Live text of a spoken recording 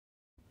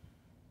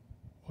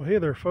Well, hey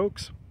there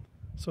folks.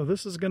 So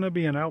this is going to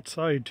be an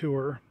outside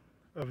tour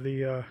of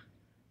the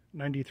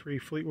 93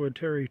 Fleetwood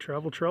Terry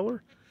travel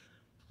trailer.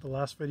 The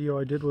last video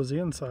I did was the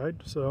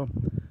inside, so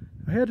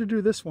I had to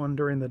do this one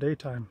during the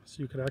daytime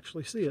so you could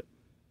actually see it.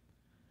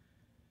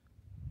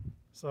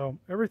 So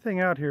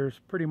everything out here is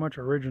pretty much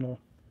original.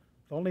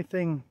 The only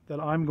thing that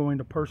I'm going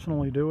to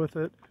personally do with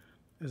it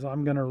is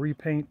I'm going to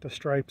repaint the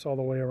stripes all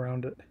the way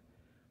around it.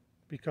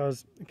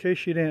 Because in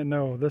case you didn't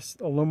know, this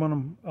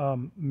aluminum,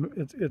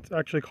 it's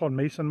actually called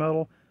mason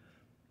metal.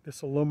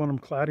 This aluminum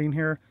cladding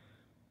here,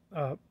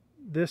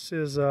 this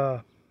is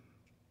all,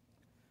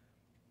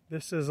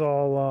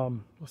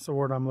 what's the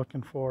word I'm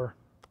looking for?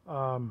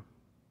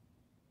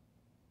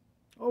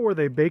 Where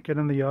they bake it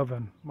in the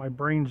oven. My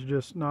brain's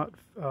just not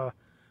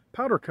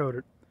powder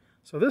coated.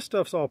 So this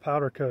stuff's all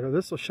powder coated.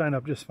 This will shine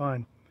up just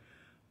fine.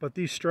 But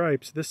these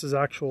stripes, this is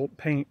actual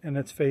paint and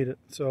it's faded.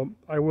 So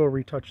I will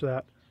retouch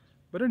that.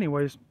 But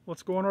anyways,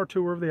 let's go on our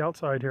tour of the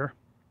outside here.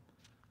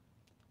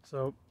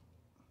 So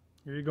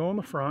here you go in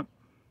the front.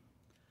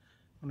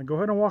 I'm going to go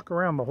ahead and walk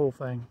around the whole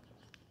thing.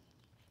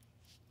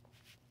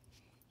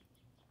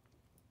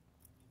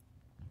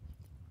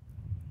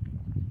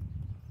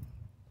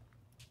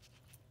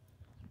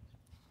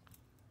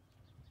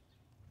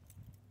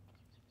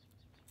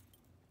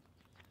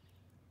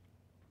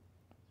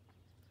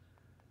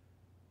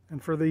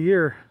 And for the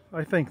year,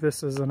 I think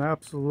this is an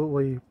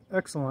absolutely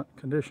excellent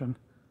condition.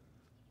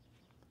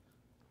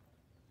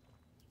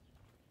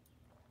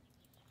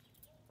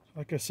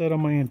 Like I said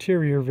on my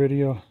interior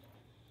video,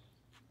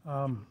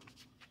 the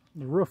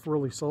roof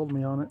really sold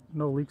me on it.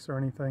 No leaks or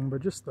anything, but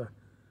just the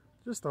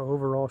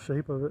overall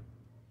shape of it.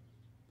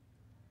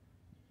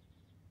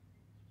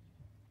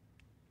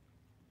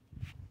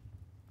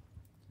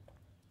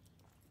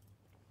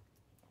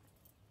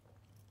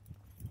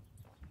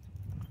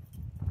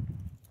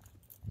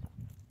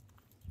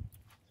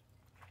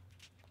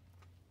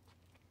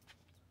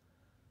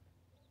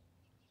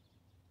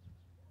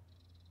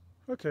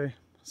 Okay,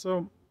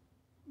 so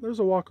there's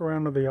a walk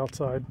around of the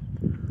outside.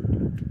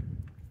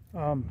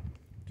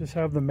 Just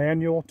have the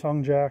manual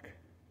tongue jack.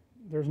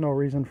 There's no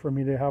reason for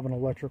me to have an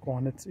electric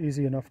one. It's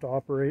easy enough to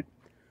operate.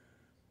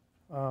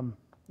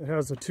 It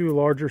has the two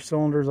larger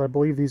cylinders. I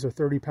believe these are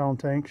 30-pound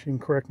tanks. You can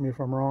correct me if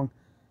I'm wrong.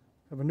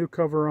 Have a new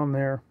cover on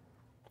there.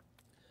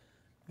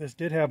 This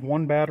did have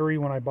one battery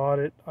when I bought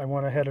it. I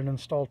went ahead and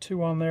installed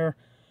two on there.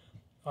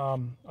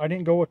 I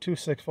didn't go with two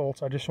 6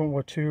 volts. I just went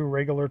with two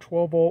regular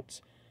 12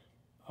 volts.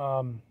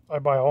 I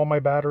buy all my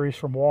batteries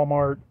from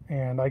Walmart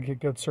and I get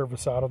good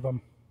service out of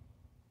them.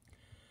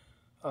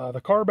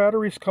 The car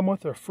batteries come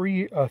with a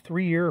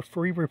 3-year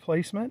free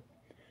replacement,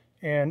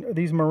 and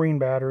these marine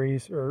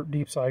batteries are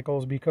deep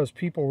cycles because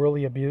people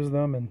really abuse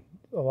them and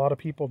a lot of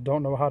people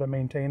don't know how to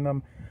maintain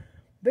them.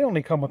 They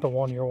only come with a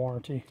 1-year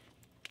warranty.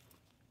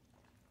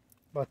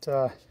 But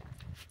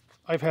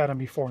I've had them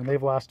before and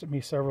they've lasted me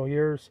several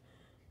years.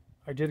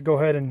 I did go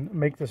ahead and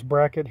make this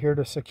bracket here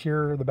to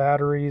secure the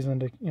batteries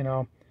and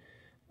to,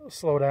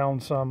 slow down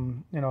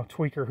some,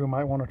 tweaker who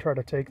might want to try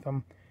to take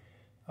them.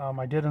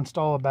 I did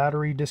install a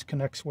battery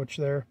disconnect switch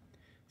there,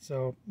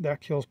 so that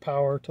kills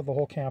power to the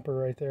whole camper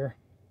right there.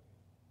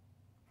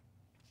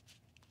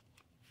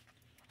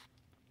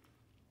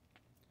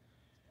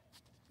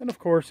 And of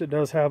course, it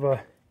does have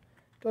a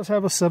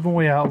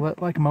 7-way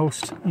outlet, like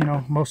most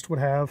would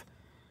have.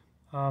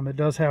 It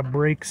does have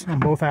brakes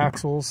on both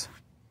axles,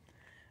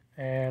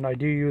 and I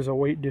do use a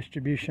weight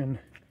distribution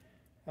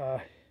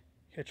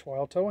hitch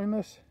while towing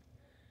this.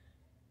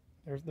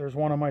 There's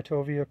one of my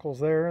tow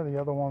vehicles there.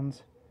 The other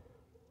one's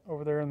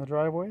over there in the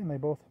driveway, and they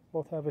both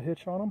have a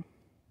hitch on them.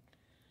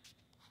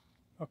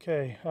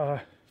 Okay,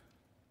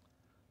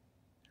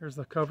 here's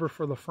the cover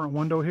for the front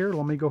window here.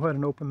 Let me go ahead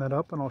and open that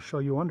up and I'll show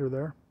you under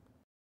there.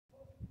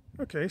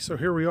 Okay, so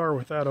here we are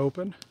with that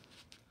open.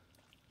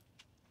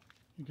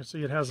 You can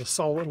see it has a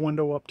solid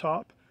window up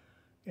top,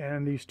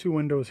 and these two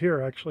windows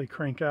here actually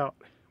crank out,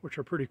 which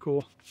are pretty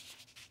cool.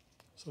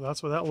 So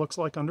that's what that looks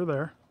like under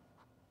there.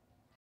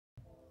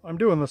 I'm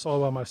doing this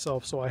all by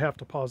myself, so I have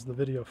to pause the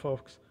video,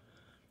 folks.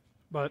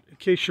 But in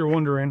case you're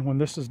wondering, when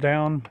this is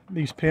down,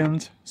 these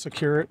pins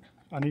secure it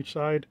on each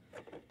side.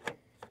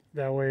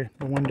 That way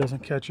the wind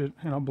doesn't catch it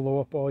and it'll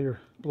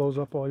blows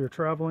up all your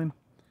traveling.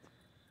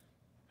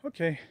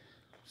 Okay,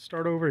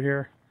 start over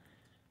here.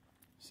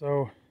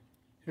 So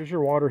here's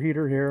your water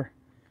heater here.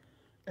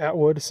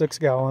 Atwood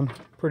 6-gallon.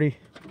 Pretty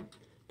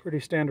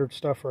standard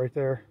stuff right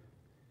there.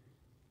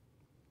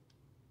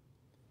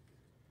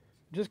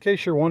 Just in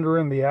case you're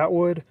wondering, the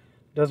Atwood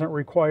doesn't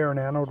require an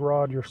anode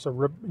rod. Your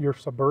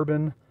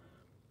Suburban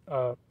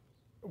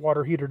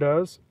water heater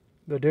does.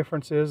 The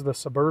difference is the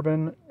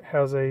Suburban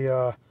has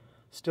a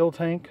still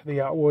tank.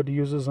 The Atwood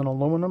uses an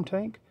aluminum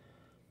tank.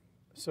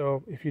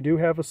 So if you do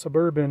have a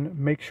Suburban,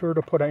 make sure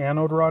to put an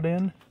anode rod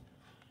in.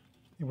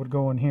 It would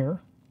go in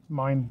here.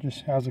 Mine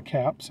just has a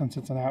cap since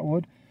it's an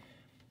Atwood.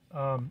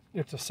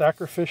 It's a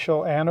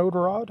sacrificial anode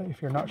rod.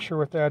 If you're not sure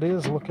what that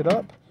is, look it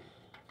up.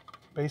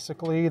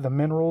 Basically, the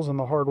minerals and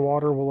the hard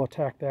water will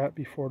attack that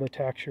before it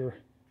attacks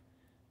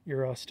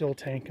your still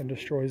tank and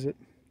destroys it.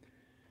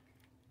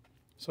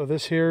 So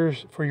this here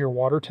is for your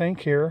water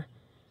tank here.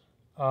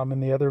 In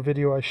the other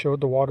video I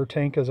showed the water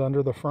tank is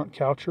under the front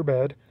couch or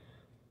bed.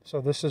 So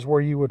this is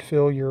where you would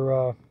fill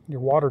your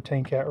water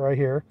tank at right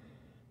here.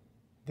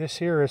 This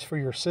here is for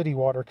your city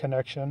water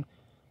connection.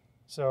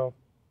 So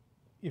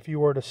if you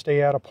were to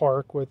stay at a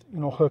park with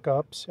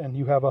hookups and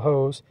you have a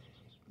hose,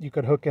 you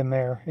could hook in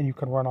there and you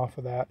can run off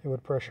of that. It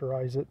would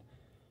pressurize it.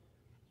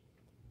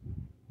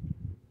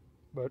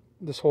 But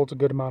this holds a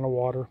good amount of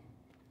water.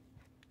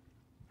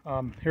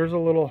 Here's a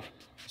little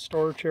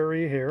storage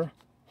area here.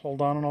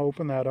 Hold on and I'll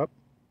open that up.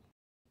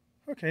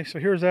 Okay, so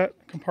here's that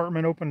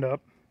compartment opened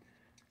up.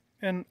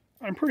 And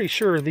I'm pretty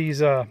sure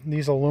these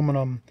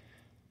aluminum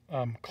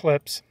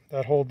clips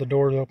that hold the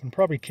doors open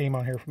probably came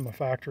on here from the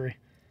factory.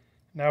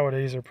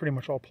 Nowadays they're pretty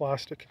much all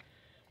plastic.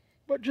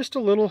 But just a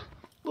little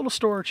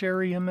storage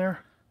area in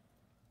there.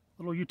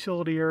 Little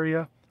utility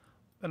area.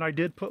 And I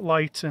did put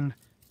lights in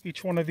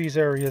each one of these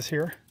areas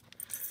here.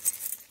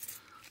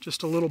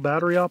 Just a little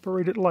battery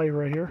operated light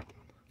right here.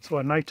 So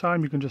at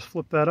nighttime you can just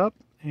flip that up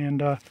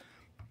and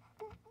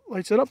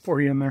lights it up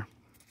for you in there.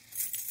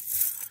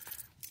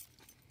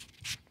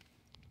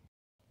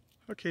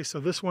 Okay, so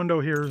this window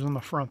here is in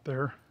the front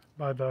there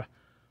by the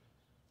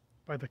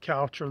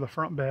couch or the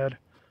front bed,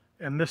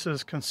 and this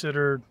is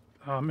considered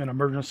an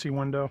emergency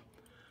window.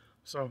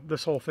 So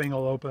this whole thing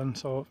will open,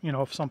 so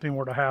if something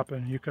were to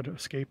happen you could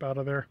escape out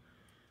of there.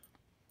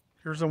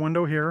 Here's a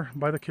window here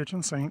by the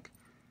kitchen sink.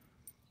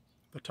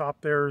 The top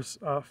there's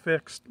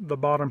fixed. The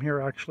bottom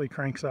here actually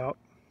cranks out.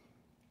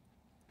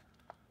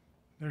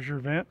 There's your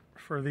vent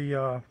for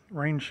the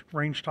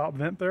range top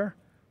vent there.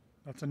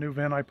 That's a new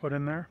vent I put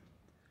in there.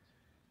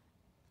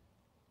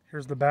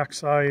 Here's the back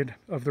side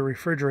of the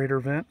refrigerator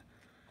vent.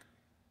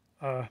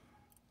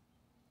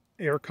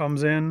 Air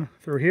comes in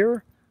through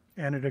here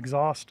and it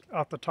exhausts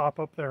out the top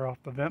up there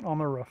off the vent on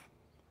the roof.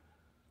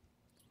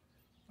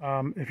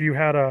 If you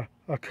had a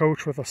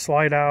coach with a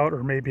slide out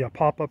or maybe a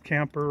pop-up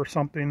camper or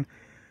something,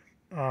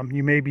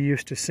 you may be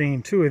used to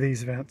seeing two of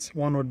these vents.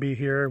 One would be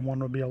here and one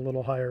would be a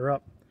little higher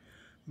up.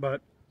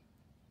 But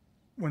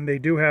when they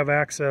do have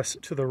access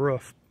to the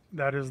roof,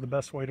 that is the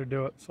best way to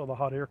do it, so the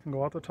hot air can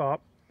go out the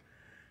top.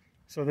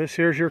 So this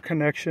here's your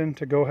connection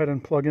to go ahead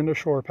and plug into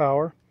shore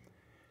power.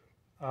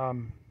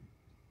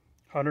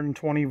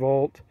 120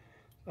 volt,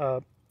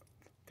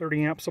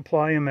 30 amp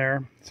supply in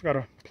there. It's got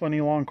a plenty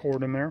long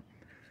cord in there.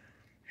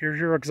 Here's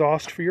your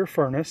exhaust for your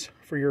furnace,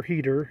 for your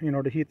heater,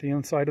 to heat the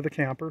inside of the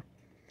camper.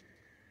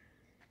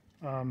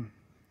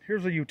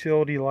 Here's a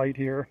utility light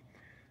here,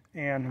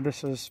 and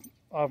this is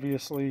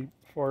obviously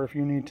for if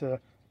you need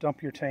to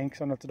dump your tanks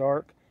and it's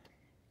dark.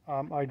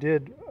 I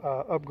did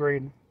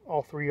upgrade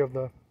all three of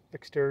the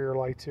exterior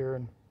lights here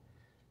and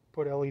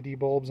put LED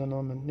bulbs in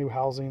them and new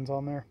housings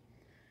on there.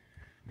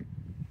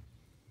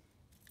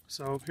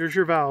 So here's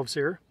your valves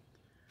here.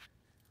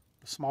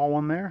 The small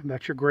one there,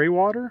 that's your gray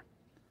water.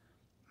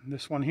 And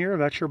this one here,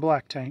 that's your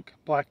black tank.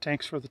 Black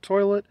tank's for the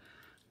toilet,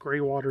 gray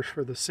water's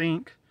for the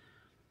sink,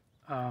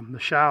 the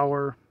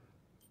shower,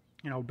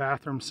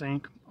 bathroom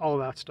sink, all of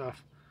that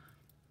stuff.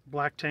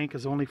 Black tank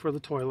is only for the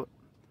toilet.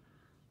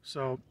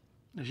 So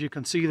as you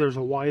can see, there's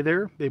a Y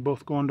there. They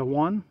both go into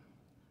one.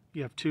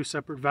 You have two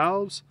separate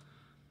valves.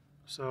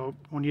 So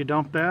when you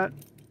dump that,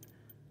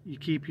 you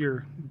keep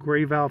your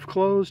gray valve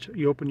closed.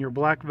 You open your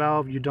black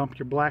valve, you dump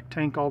your black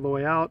tank all the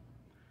way out,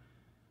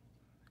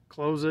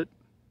 close it,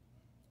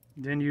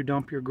 then you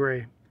dump your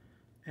gray,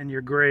 and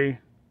your gray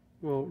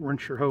will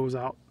rinse your hose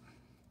out.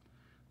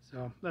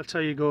 So that's how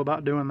you go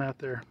about doing that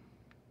there.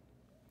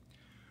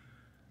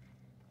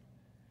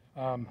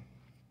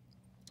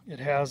 It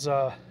has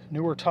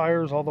newer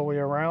tires all the way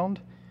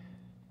around.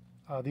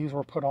 These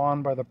were put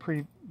on by the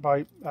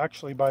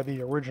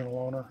original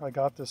owner. I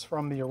got this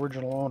from the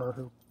original owner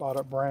who bought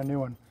it brand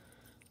new in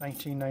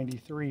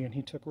 1993, and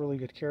he took really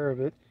good care of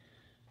it.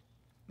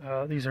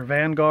 These are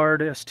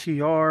Vanguard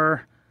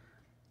STR.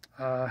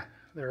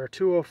 They're a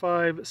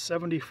 205,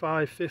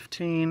 75,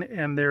 15,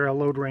 and they're a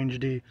load range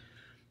D.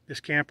 This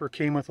camper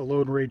came with a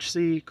load range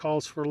C,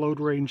 calls for load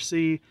range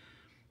C,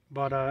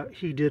 but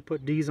he did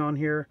put D's on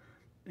here.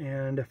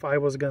 And if I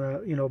was gonna,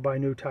 buy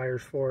new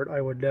tires for it,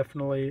 I would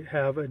definitely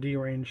have a D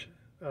range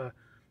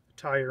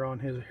tire on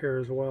his here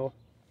as well.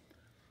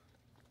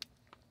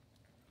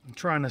 I'm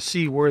trying to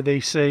see where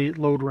they say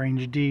load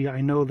range D.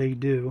 I know they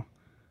do.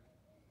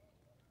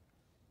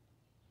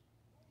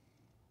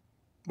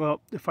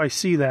 Well, if I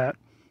see that,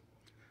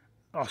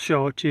 I'll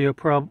show it to you,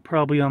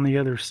 probably on the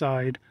other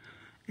side.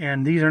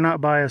 And these are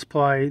not bias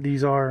ply,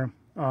 these are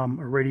a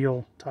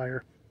radial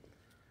tire.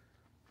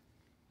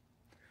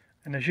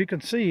 And as you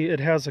can see, it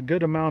has a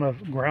good amount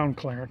of ground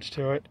clearance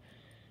to it.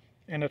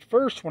 And at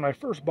first, when I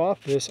first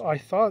bought this, I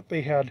thought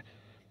they had,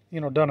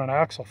 done an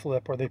axle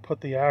flip where they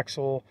put the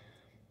axle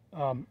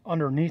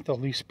underneath the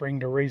leaf spring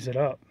to raise it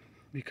up,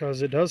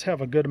 because it does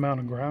have a good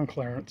amount of ground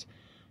clearance.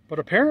 But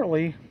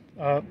apparently,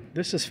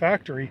 this is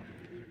factory,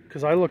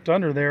 because I looked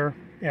under there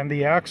and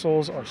the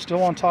axles are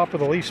still on top of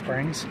the leaf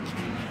springs.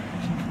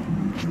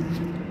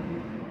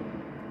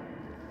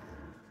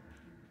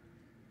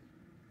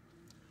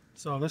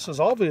 So this is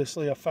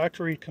obviously a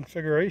factory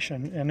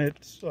configuration, and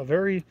it's a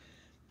very,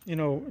 you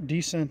know,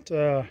 decent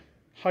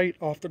height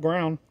off the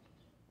ground,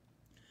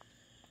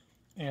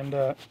 and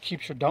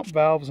keeps your dump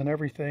valves and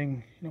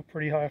everything, you know,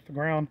 pretty high off the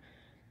ground.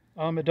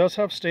 It does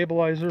have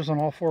stabilizers on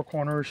all four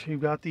corners.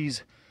 You've got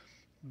these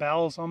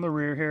valves on the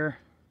rear here,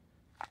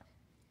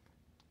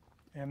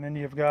 and then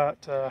you've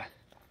got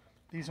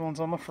these ones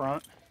on the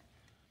front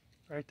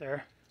right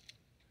there.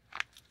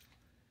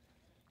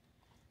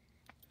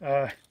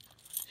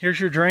 Here's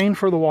your drain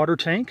for the water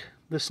tank.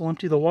 This will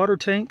empty the water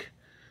tank,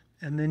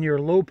 and then your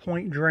low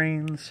point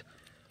drains,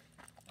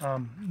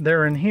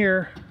 they're in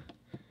here.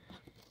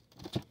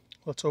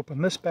 Let's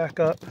open this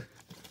back up,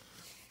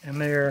 and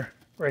they're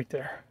right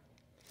there.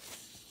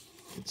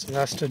 So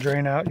that's to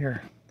drain out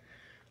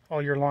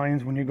all your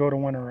lines when you go to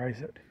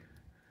winterize it.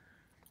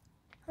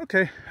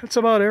 Okay, that's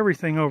about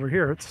everything over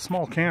here. It's a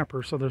small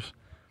camper, so there's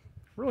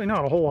really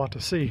not a whole lot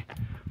to see.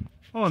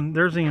 Oh, and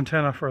there's the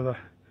antenna for the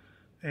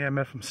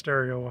AM/FM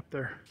stereo up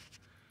there.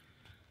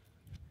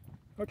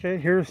 Okay,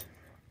 here's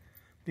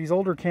these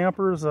older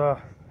campers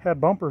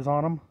had bumpers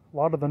on them. A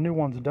lot of the new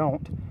ones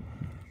don't,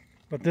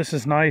 but this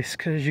is nice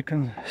because you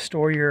can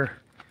store your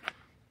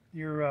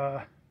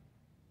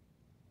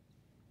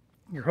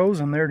hose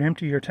in there to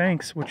empty your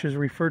tanks, which is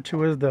referred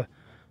to as the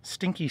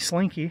stinky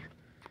slinky.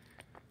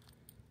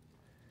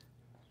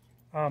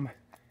 I'm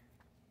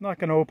not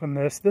going to open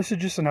this. This is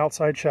just an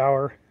outside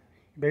shower.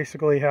 You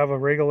basically have a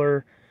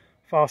regular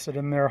faucet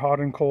in there, hot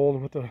and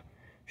cold, with a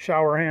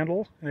shower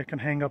handle, and it can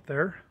hang up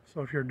there.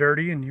 So if you're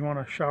dirty and you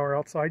want to shower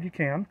outside, you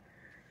can.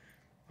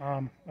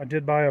 I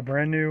did buy a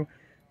brand new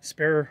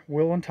spare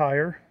wheel and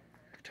tire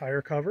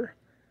cover.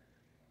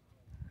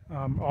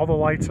 All the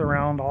lights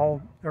around,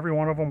 every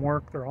one of them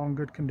work. They're all in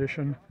good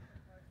condition.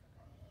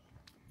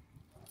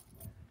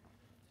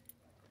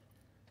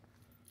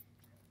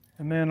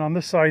 And then on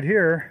this side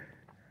here,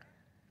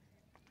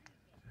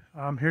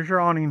 here's your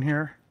awning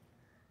here.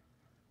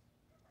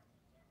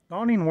 The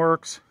awning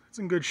works. It's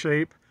in good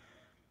shape.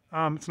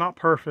 It's not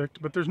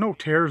perfect, but there's no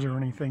tears or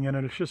anything in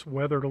it. It's just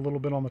weathered a little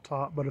bit on the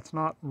top, but it's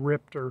not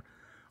ripped or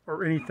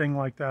anything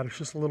like that. It's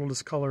just a little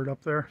discolored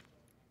up there.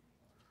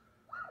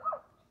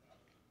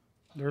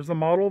 There's the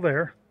model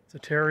there. It's a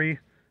Terry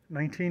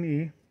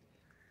 19E.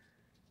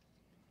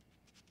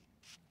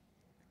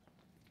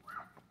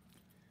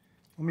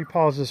 Let me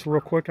pause this real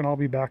quick and I'll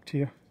be back to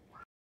you.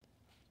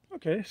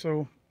 Okay,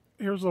 so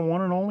here's the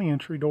one and only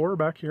entry door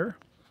back here.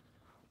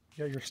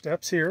 You got your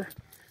steps here.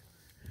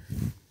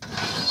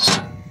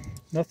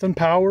 Nothing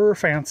power or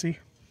fancy.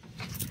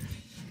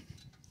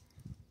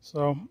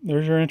 So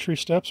there's your entry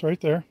steps right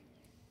there.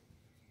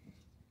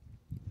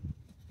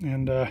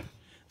 And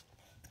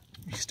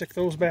you stick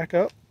those back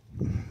up.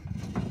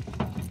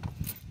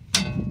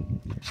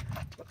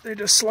 But they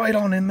just slide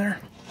on in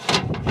there.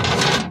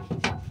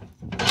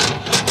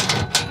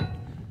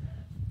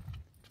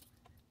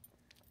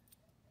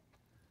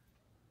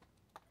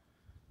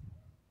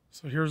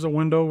 So here's a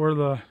window where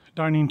the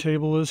dining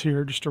table is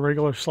here, just a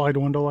regular slide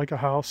window like a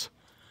house.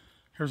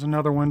 Here's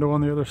another window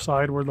on the other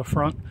side where the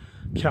front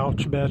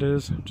couch bed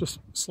is, just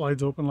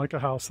slides open like a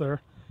house there.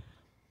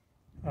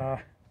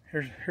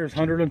 Here's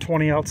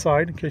 120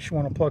 outside in case you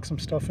want to plug some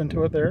stuff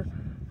into it there,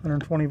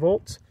 120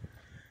 volts.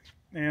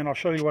 And I'll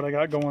show you what I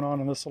got going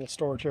on in this little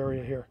storage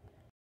area here.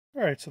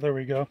 Alright, so there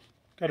we go.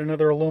 Got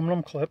another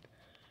aluminum clip.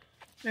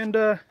 And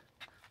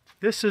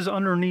this is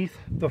underneath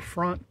the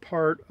front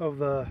part of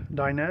the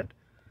dinette.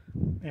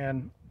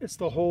 And it's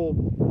the hole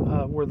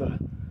where the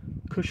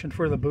cushion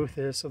for the booth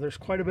is, so there's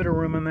quite a bit of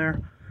room in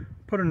there.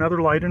 Put another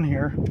light in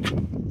here,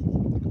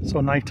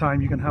 so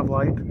nighttime you can have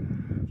light.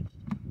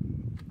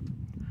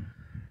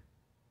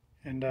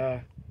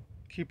 And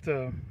keep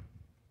the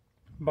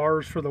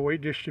bars for the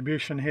weight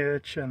distribution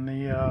hitch and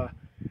the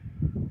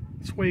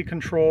sway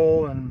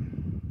control,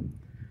 and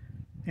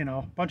you know,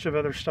 a bunch of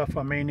other stuff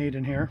I may need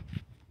in here.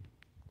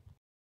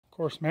 Of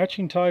course,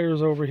 matching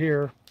tires over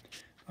here.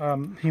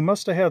 He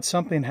must have had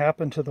something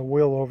happen to the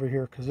wheel over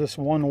here, because this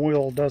one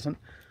wheel doesn't,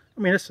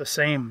 I mean, it's the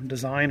same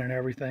design and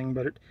everything,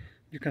 but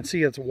you can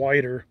see it's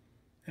wider,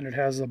 and it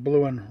has the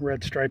blue and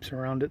red stripes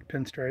around it,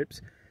 pinstripes.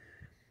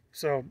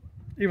 So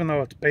even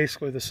though it's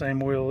basically the same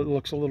wheel, it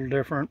looks a little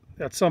different.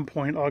 At some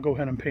point I'll go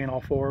ahead and paint all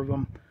four of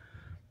them,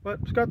 but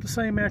it's got the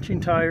same matching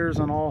tires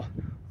on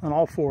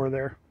all four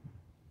there.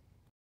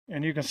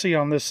 And you can see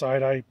on this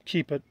side I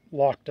keep it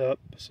locked up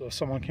so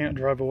someone can't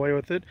drive away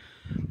with it.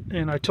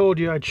 And I told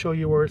you I'd show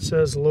you where it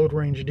says load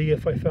range D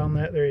if I found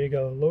that. There you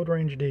go, load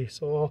range D.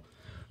 So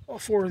all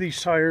four of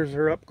these tires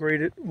are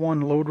upgraded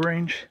one load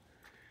range.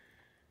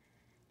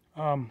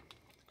 Of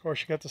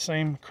course, you got the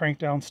same crank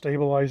down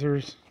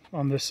stabilizers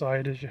on this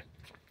side as you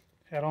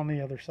had on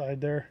the other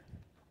side there.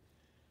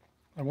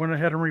 I went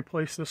ahead and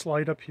replaced this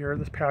light up here,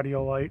 this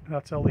patio light.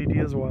 That's LED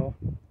as well.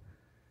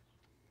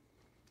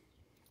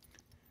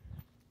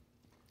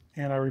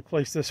 And I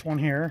replaced this one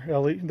here.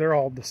 LED, they're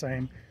all the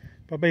same.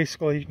 But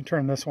basically, you can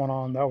turn this one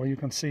on. That way you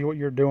can see what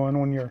you're doing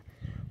when you're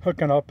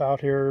hooking up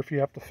out here, if you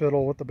have to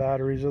fiddle with the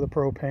batteries or the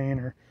propane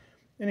or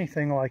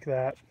anything like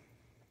that.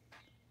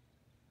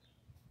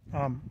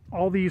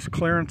 All these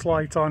clearance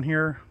lights on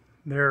here,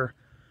 they're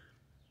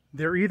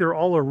either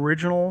all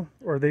original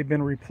or they've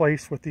been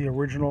replaced with the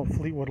original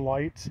Fleetwood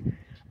lights.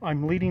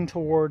 I'm leaning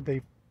toward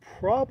they've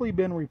probably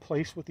been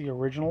replaced with the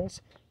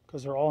originals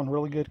because they're all in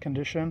really good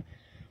condition,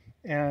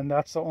 and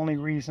that's the only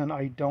reason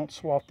I don't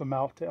swap them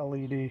out to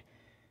LED.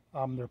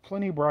 They're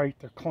plenty bright,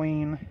 they're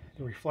clean,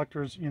 the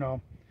reflectors, you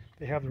know,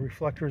 they have the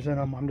reflectors in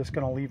them. I'm just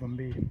going to leave them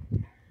be.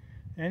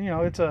 And you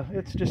know,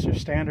 it's just your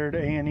standard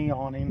A&E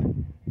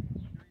awning.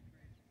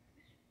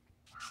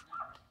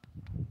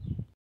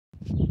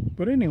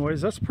 But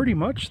anyways, that's pretty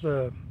much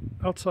the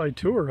outside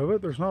tour of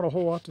it. There's not a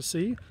whole lot to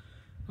see.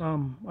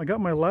 I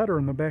got my ladder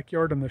in the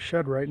backyard in the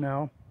shed right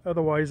now.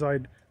 Otherwise,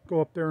 I'd go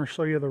up there and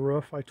show you the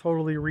roof. I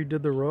totally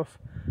redid the roof.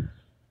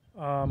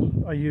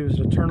 I used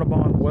a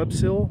Turnabond web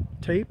seal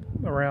tape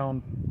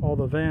around all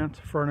the vents,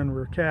 front and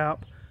rear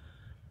cap.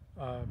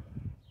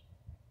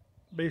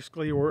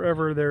 Basically,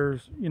 wherever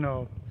there's, you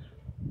know,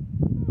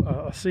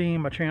 a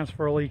seam, a chance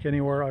for a leak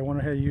anywhere, I went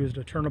ahead and used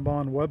a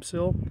Turnabond web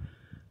seal.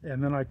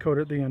 And then I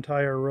coated the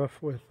entire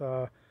roof with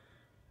a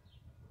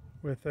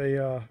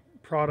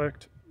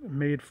product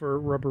made for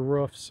rubber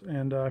roofs,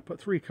 and I put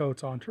 3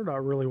 coats on. Turned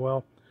out really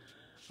well.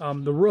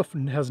 The roof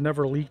has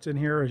never leaked in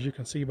here, as you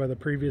can see by the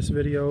previous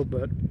video,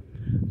 but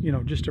you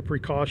know, just a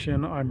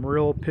precaution. I'm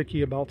real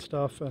picky about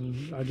stuff,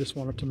 and I just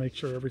wanted to make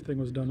sure everything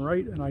was done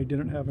right and I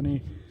didn't have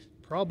any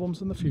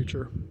problems in the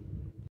future.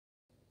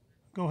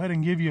 Go ahead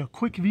and give you a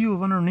quick view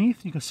of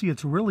underneath. You can see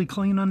it's really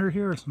clean under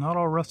here. It's not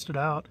all rusted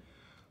out.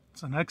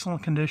 It's in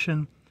excellent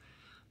condition.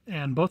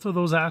 And both of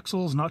those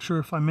axles, not sure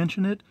if I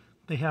mentioned it,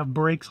 they have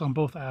brakes on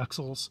both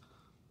axles.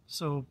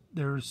 So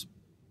there's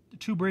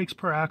 2 brakes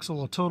per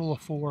axle, a total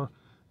of 4,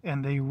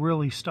 and they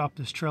really stop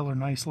this trailer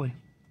nicely.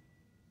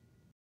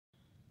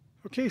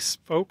 Okay,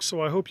 folks,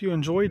 so I hope you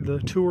enjoyed the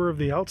tour of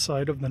the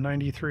outside of the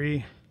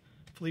 93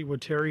 Fleetwood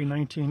Terry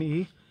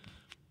 19E.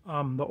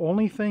 The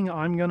only thing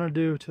I'm going to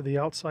do to the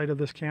outside of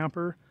this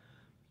camper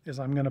is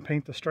I'm going to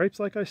paint the stripes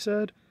like I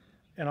said,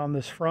 and on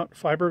this front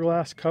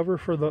fiberglass cover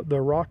for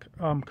the rock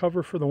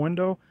cover for the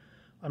window,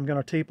 I'm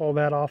going to tape all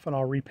that off and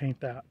I'll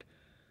repaint that.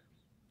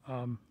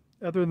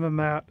 Other than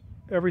that,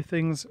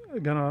 everything's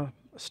going to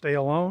stay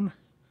alone.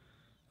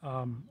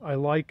 I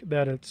like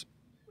that it's,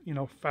 you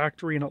know,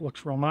 factory and it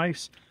looks real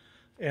nice.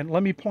 And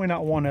let me point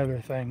out one other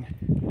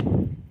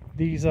thing.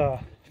 These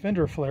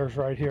fender flares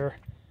right here,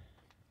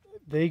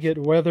 they get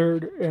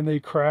weathered and they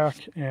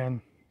crack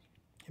and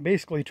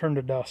basically turn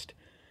to dust.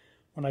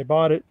 When I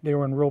bought it, they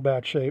were in real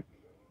bad shape.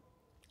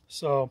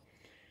 So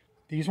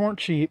these weren't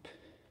cheap.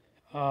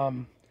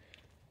 They're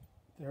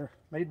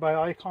made by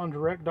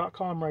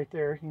icondirect.com right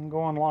there. You can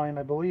go online.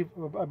 I believe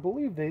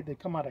they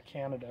come out of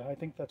Canada. I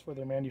think that's where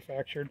they're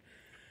manufactured.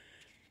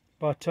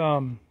 But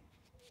you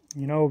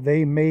know,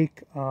 they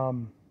make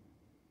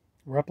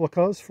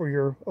replicas for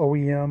your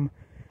OEM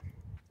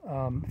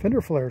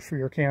fender flares for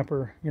your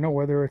camper. You know,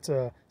 whether it's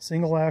a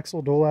single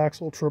axle, dual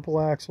axle, triple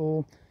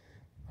axle,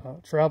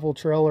 travel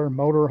trailer,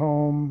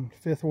 motorhome,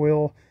 fifth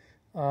wheel.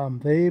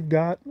 They've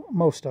got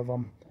most of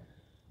them.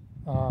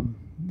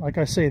 Like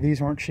I say,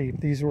 these weren't cheap.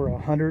 These were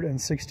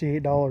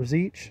 $168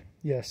 each.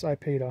 Yes, I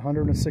paid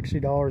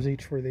 $160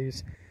 each for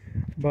these,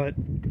 but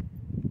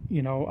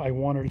you know, I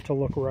wanted it to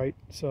look right,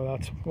 so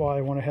that's why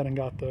I went ahead and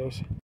got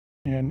those.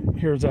 And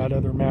here's that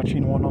other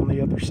matching one on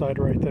the other side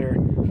right there.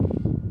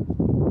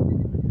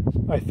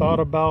 I thought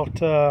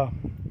about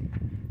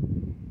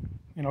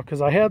you know,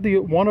 because I had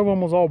one of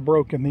them was all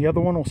broken, the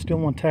other one was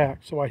still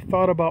intact, so I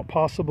thought about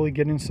possibly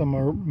getting some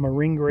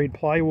marine grade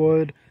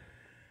plywood,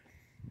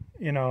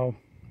 you know,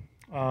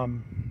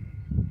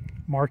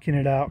 marking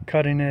it out,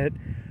 cutting it,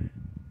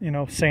 you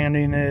know,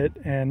 sanding it,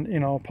 and you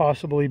know,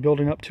 possibly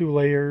building up 2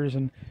 layers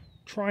and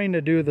trying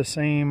to do the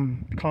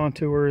same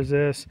contour as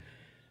this,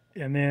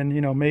 and then,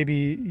 you know,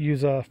 maybe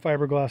use a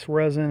fiberglass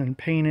resin and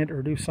paint it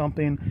or do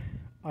something.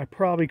 I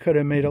probably could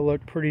have made it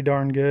look pretty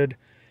darn good,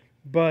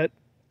 but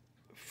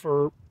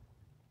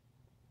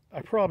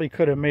I probably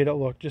could have made it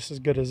look just as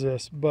good as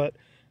this, but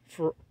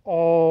for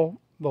all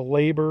the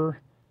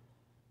labor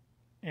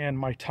and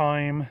my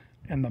time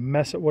and the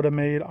mess it would have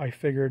made, I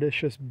figured it's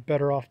just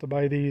better off to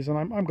buy these, and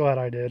I'm glad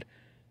I did.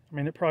 I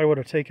mean, it probably would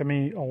have taken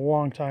me a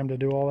long time to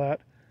do all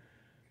that.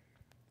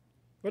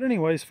 But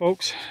anyways,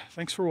 folks,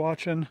 thanks for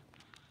watching.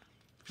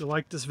 If you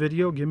liked this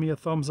video, give me a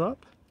thumbs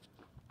up.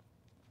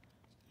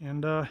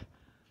 And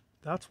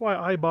that's why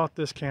I bought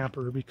this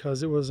camper,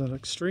 because it was an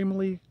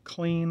extremely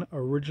clean,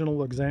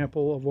 original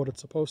example of what it's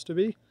supposed to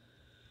be.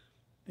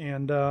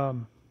 And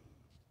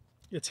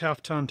it's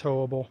half-ton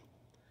towable.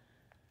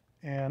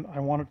 And I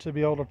want it to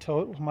be able to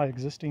tow it with my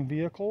existing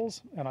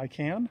vehicles, and I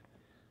can.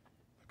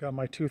 I've got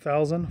my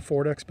 2000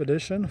 Ford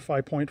Expedition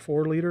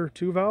 5.4 liter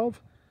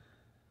 2-valve.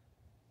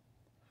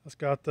 It's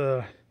got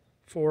the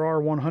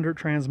 4R100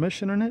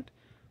 transmission in it,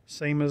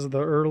 same as the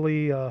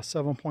early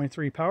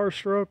 7.3 Power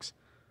Strokes.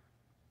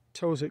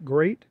 Tows it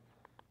great.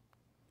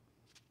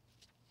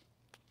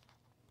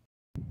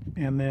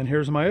 And then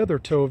here's my other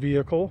tow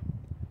vehicle,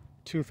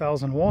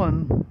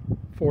 2001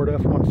 Ford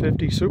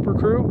F-150 Super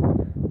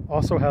Crew,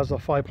 Also has a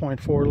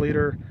 5.4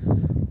 liter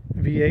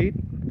V8,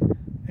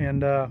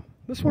 and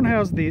this one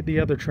has the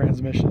other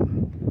transmission.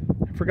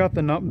 I forgot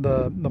the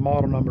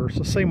model number. It's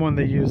the same one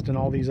they used in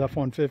all these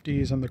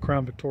F-150s and the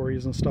Crown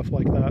Victorias and stuff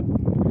like that.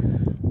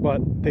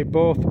 But they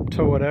both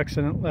tow it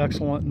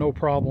excellent, no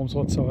problems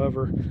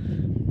whatsoever.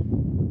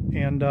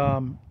 And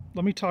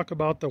let me talk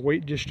about the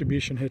weight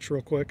distribution hitch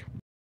real quick.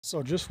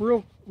 So just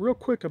real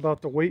quick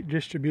about the weight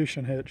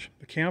distribution hitch.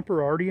 The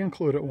camper already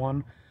included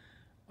one.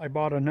 I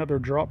bought another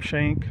drop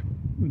shank,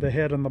 the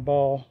head and the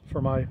ball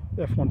for my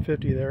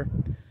F-150 there,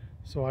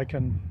 so I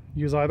can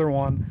use either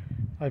one.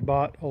 I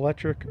bought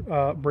electric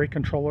brake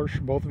controllers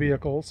for both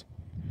vehicles.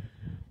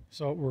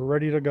 So we're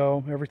ready to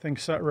go.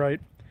 Everything's set right.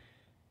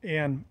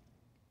 And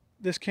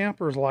this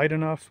camper is light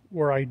enough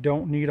where I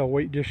don't need a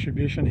weight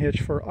distribution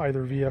hitch for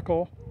either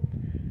vehicle.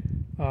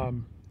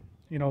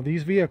 You know,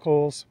 these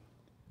vehicles,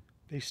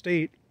 they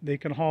state they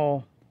can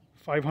haul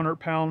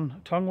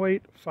 500-pound tongue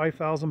weight,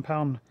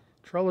 5,000-pound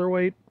trailer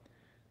weight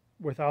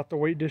without the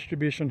weight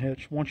distribution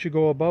hitch. Once you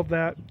go above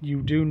that,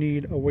 you do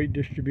need a weight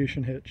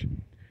distribution hitch.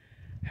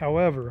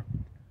 However,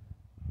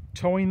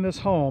 towing this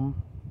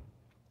home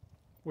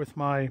with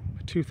my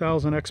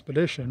 2000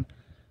 Expedition,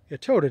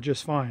 it towed it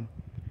just fine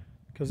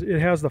because it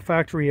has the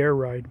factory air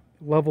ride,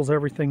 levels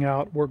everything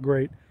out, worked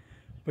great.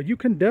 But you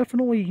can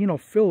definitely, you know,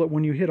 feel it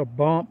when you hit a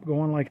bump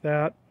going like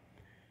that.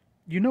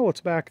 You know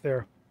it's back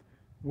there.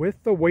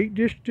 With the weight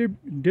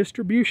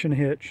distribution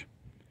hitch,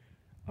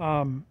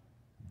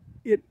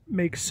 it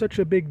makes such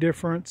a big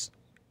difference.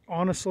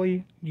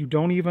 Honestly, you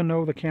don't even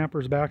know the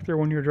camper's back there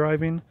when you're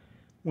driving.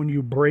 When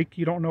you brake,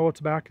 you don't know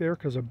it's back there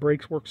because the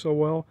brakes work so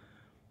well.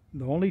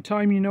 The only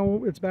time you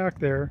know it's back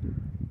there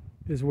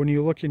is when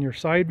you look in your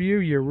side view,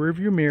 your rear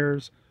view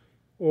mirrors,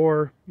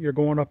 or you're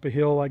going up a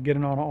hill, like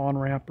getting on an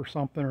on-ramp or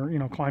something, or, you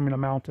know, climbing a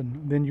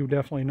mountain. Then you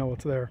definitely know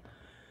it's there.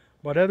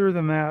 But other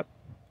than that,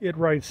 it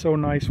rides so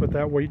nice with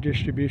that weight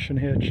distribution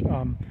hitch.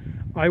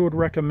 I would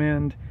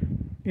recommend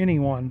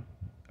anyone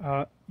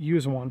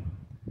use one,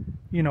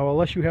 you know,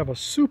 unless you have a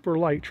super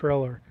light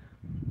trailer.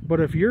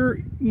 But if you're,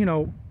 you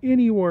know,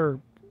 anywhere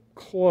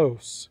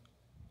close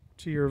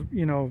to your,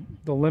 you know,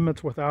 the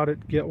limits without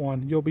it, get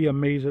one. You'll be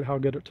amazed at how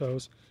good it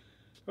tows.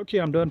 Okay,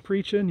 I'm done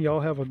preaching.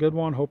 Y'all have a good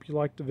one. Hope you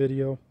liked the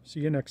video.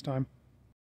 See you next time.